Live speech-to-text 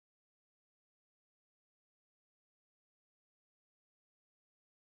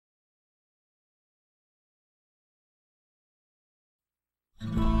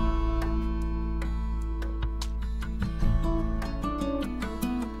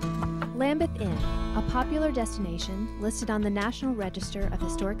Lambuth Inn, a popular destination listed on the National Register of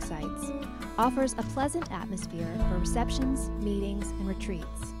Historic Sites, offers a pleasant atmosphere for receptions, meetings, and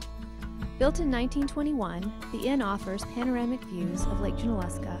retreats. Built in 1921, the inn offers panoramic views of Lake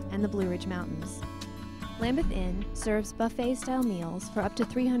Junaluska and the Blue Ridge Mountains. Lambuth Inn serves buffet-style meals for up to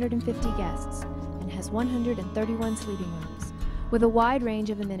 350 guests and has 131 sleeping rooms, with a wide range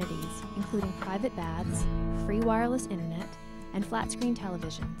of amenities, including private baths, free wireless internet, and flat-screen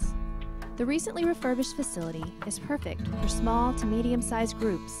televisions. The recently refurbished facility is perfect for small to medium-sized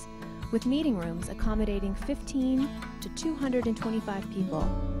groups, with meeting rooms accommodating 15 to 225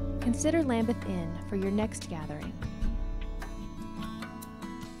 people. Consider Lambuth Inn for your next gathering.